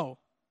Timo.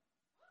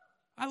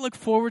 I look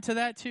forward to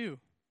that too.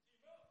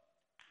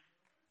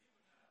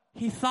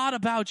 He thought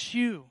about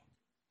you.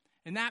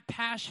 And that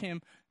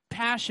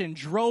passion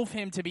drove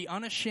him to be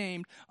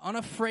unashamed,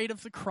 unafraid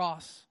of the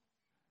cross.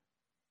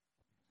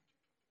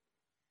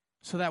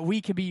 So that we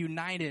could be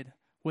united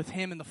with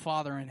him and the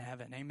Father in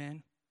heaven.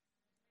 Amen.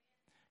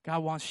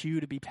 God wants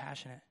you to be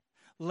passionate.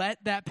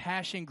 Let that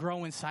passion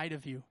grow inside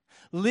of you.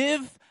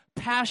 Live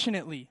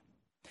passionately.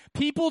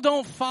 People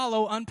don't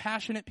follow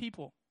unpassionate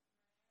people.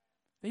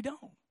 They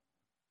don't.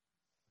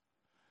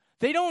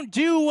 They don't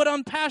do what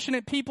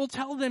unpassionate people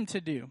tell them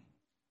to do.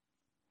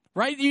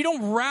 Right? You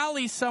don't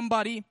rally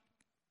somebody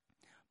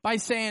by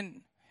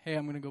saying, hey,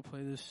 I'm going to go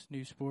play this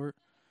new sport.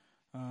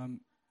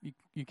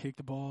 You kick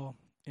the ball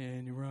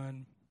and you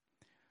run.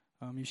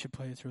 You should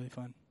play. It's really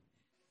fun.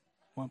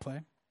 Want to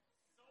play?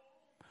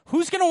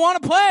 Who's going to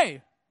want to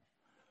play?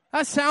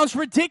 That sounds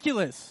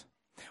ridiculous.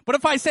 But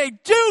if I say,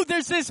 dude,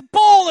 there's this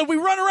ball and we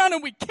run around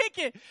and we kick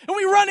it and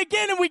we run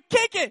again and we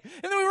kick it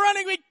and then we run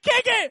and we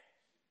kick it.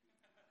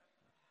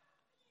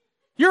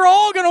 You're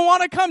all going to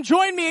want to come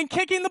join me in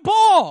kicking the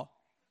ball.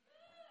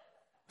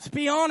 Let's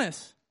be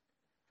honest.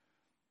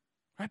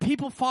 Right?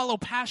 People follow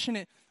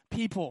passionate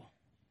people.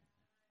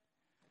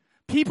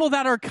 People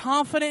that are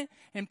confident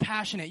and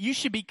passionate. You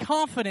should be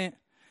confident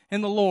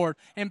in the Lord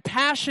and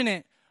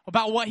passionate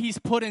about what He's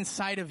put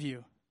inside of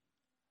you.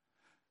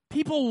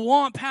 People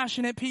want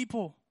passionate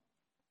people.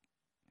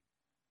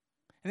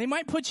 And they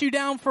might put you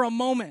down for a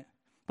moment,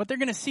 but they're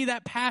going to see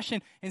that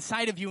passion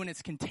inside of you and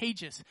it's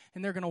contagious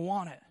and they're going to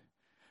want it.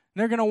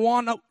 They're going to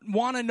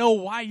want to know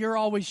why you're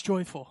always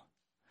joyful.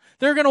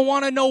 They're going to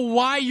want to know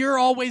why you're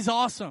always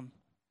awesome.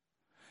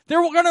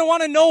 They're going to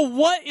want to know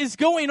what is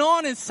going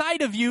on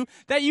inside of you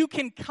that you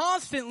can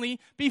constantly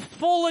be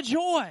full of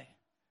joy.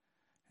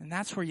 And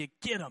that's where you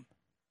get them.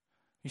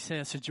 You say,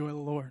 that's the joy of the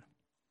Lord.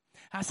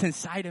 That's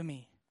inside of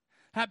me.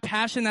 That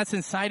passion that's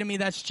inside of me,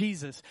 that's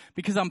Jesus.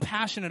 Because I'm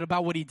passionate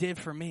about what He did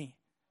for me.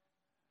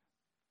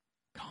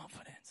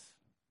 Confidence.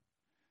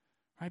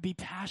 Right? Be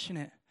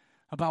passionate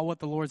about what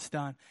the Lord's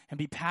done. And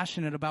be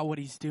passionate about what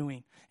He's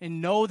doing. And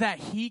know that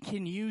He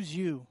can use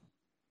you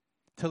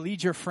to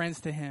lead your friends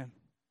to Him.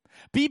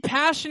 Be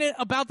passionate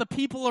about the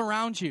people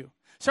around you.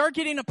 Start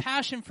getting a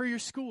passion for your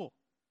school.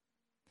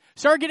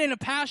 Start getting a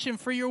passion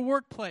for your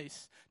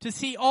workplace to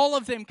see all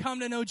of them come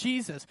to know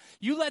Jesus.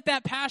 You let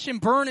that passion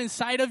burn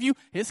inside of you,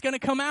 it's going to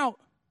come out.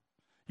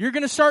 You're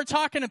going to start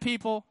talking to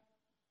people.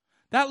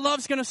 That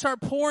love's going to start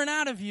pouring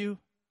out of you.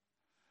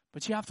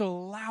 But you have to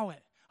allow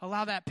it.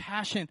 Allow that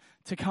passion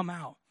to come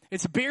out.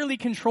 It's barely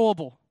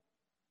controllable.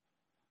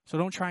 So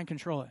don't try and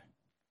control it.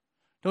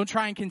 Don't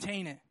try and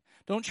contain it.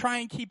 Don't try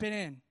and keep it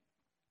in.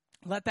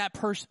 Let that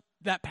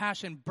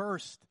passion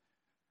burst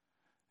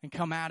and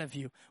come out of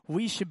you.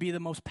 We should be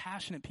the most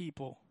passionate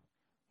people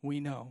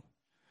we know.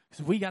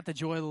 Because we got the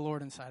joy of the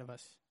Lord inside of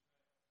us.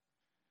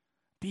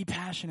 Be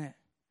passionate.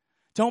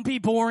 Don't be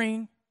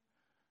boring.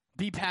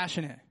 Be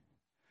passionate.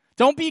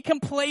 Don't be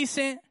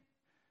complacent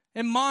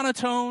and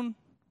monotone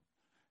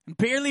and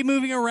barely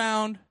moving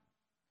around.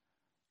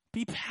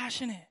 Be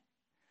passionate.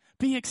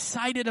 Be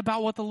excited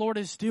about what the Lord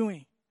is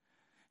doing.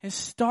 And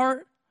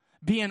start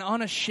being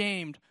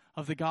unashamed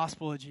of the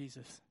gospel of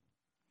Jesus.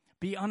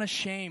 Be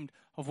unashamed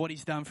of what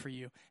He's done for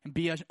you. And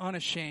be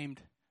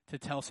unashamed to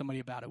tell somebody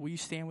about it. Will you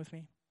stand with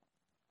me?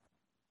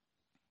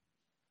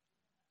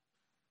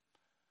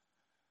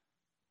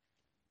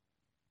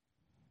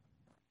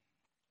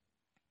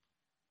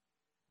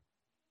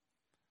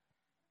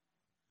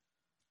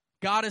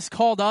 God has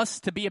called us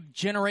to be a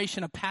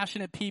generation of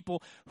passionate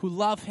people who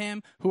love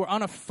Him, who are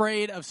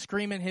unafraid of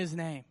screaming His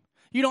name.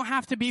 You don't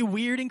have to be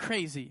weird and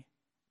crazy.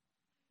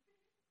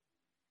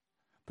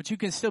 But you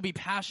can still be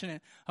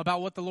passionate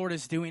about what the Lord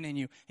is doing in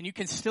you. And you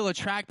can still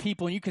attract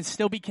people. And you can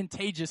still be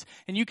contagious.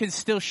 And you can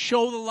still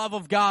show the love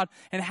of God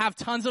and have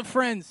tons of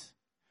friends.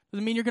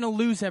 Doesn't mean you're going to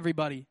lose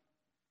everybody.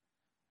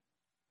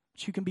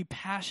 But you can be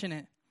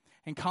passionate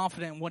and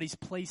confident in what He's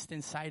placed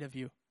inside of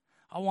you.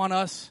 I want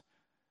us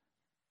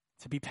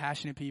to be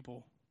passionate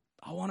people.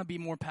 I want to be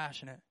more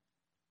passionate.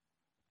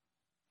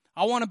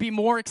 I want to be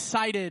more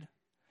excited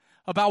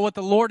about what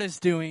the Lord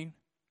is doing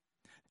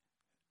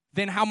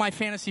than how my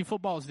fantasy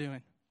football is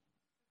doing.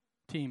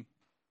 Team.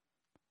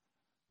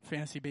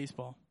 Fantasy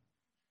baseball.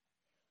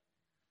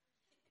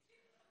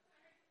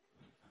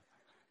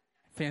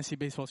 Fantasy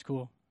baseball is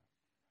cool.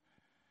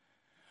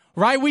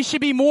 Right? We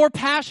should be more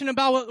passionate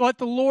about what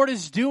the Lord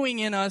is doing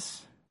in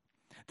us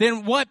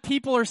than what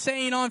people are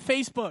saying on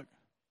Facebook.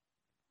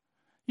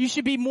 You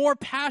should be more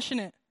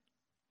passionate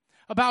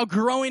about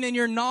growing in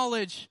your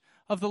knowledge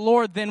of the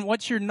Lord than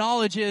what your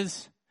knowledge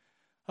is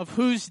of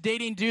who's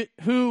dating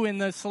who in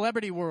the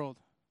celebrity world.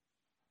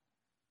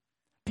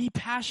 Be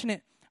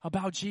passionate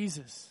about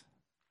Jesus.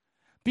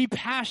 Be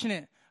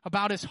passionate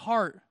about His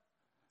heart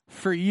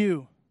for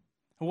you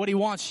and what He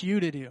wants you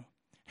to do,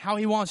 how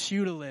He wants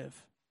you to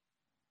live.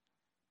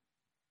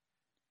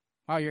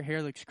 Wow, your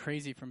hair looks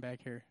crazy from back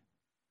here,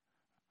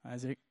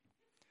 Isaac.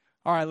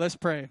 All right, let's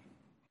pray.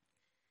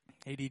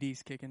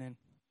 ADD's kicking in.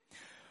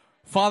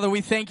 Father, we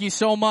thank You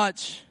so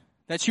much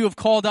that You have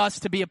called us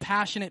to be a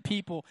passionate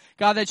people.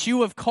 God, that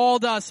You have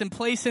called us and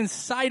placed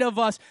inside of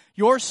us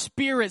Your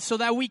Spirit so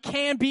that we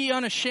can be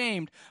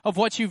unashamed of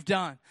what You've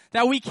done.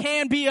 That we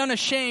can be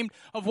unashamed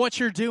of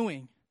what You're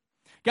doing.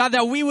 God,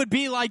 that we would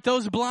be like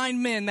those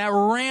blind men that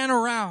ran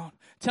around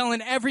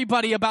telling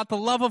everybody about the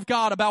love of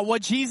God, about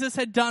what Jesus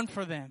had done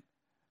for them.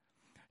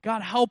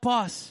 God, help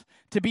us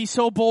to be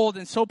so bold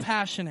and so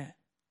passionate.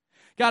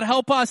 God,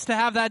 help us to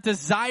have that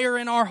desire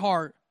in our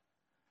heart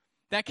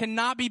that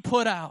cannot be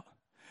put out.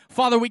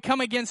 Father, we come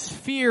against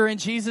fear in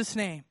Jesus'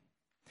 name.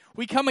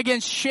 We come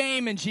against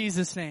shame in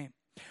Jesus' name.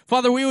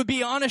 Father, we would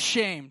be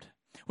unashamed.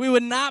 We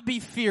would not be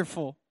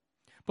fearful.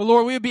 But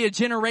Lord, we would be a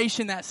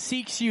generation that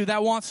seeks You,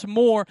 that wants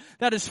more,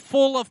 that is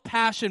full of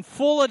passion,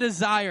 full of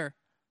desire,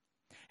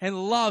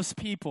 and loves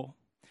people.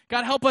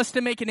 God, help us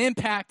to make an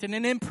impact and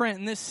an imprint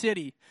in this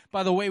city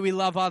by the way we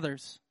love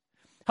others.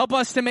 Help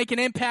us to make an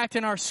impact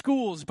in our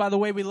schools by the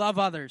way we love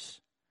others.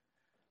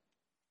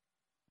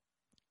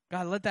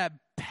 God, let that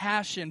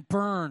passion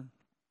burn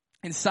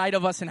inside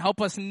of us and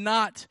help us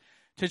not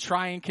to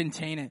try and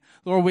contain it.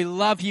 Lord, we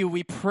love you.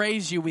 We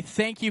praise you. We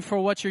thank you for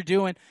what you're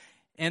doing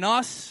in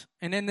us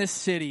and in this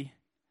city.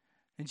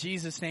 In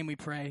Jesus' name we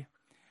pray.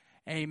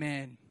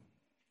 Amen.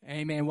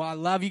 Amen. Well, I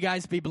love you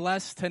guys. Be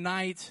blessed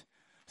tonight.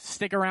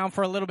 Stick around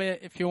for a little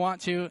bit if you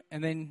want to,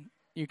 and then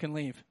you can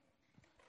leave.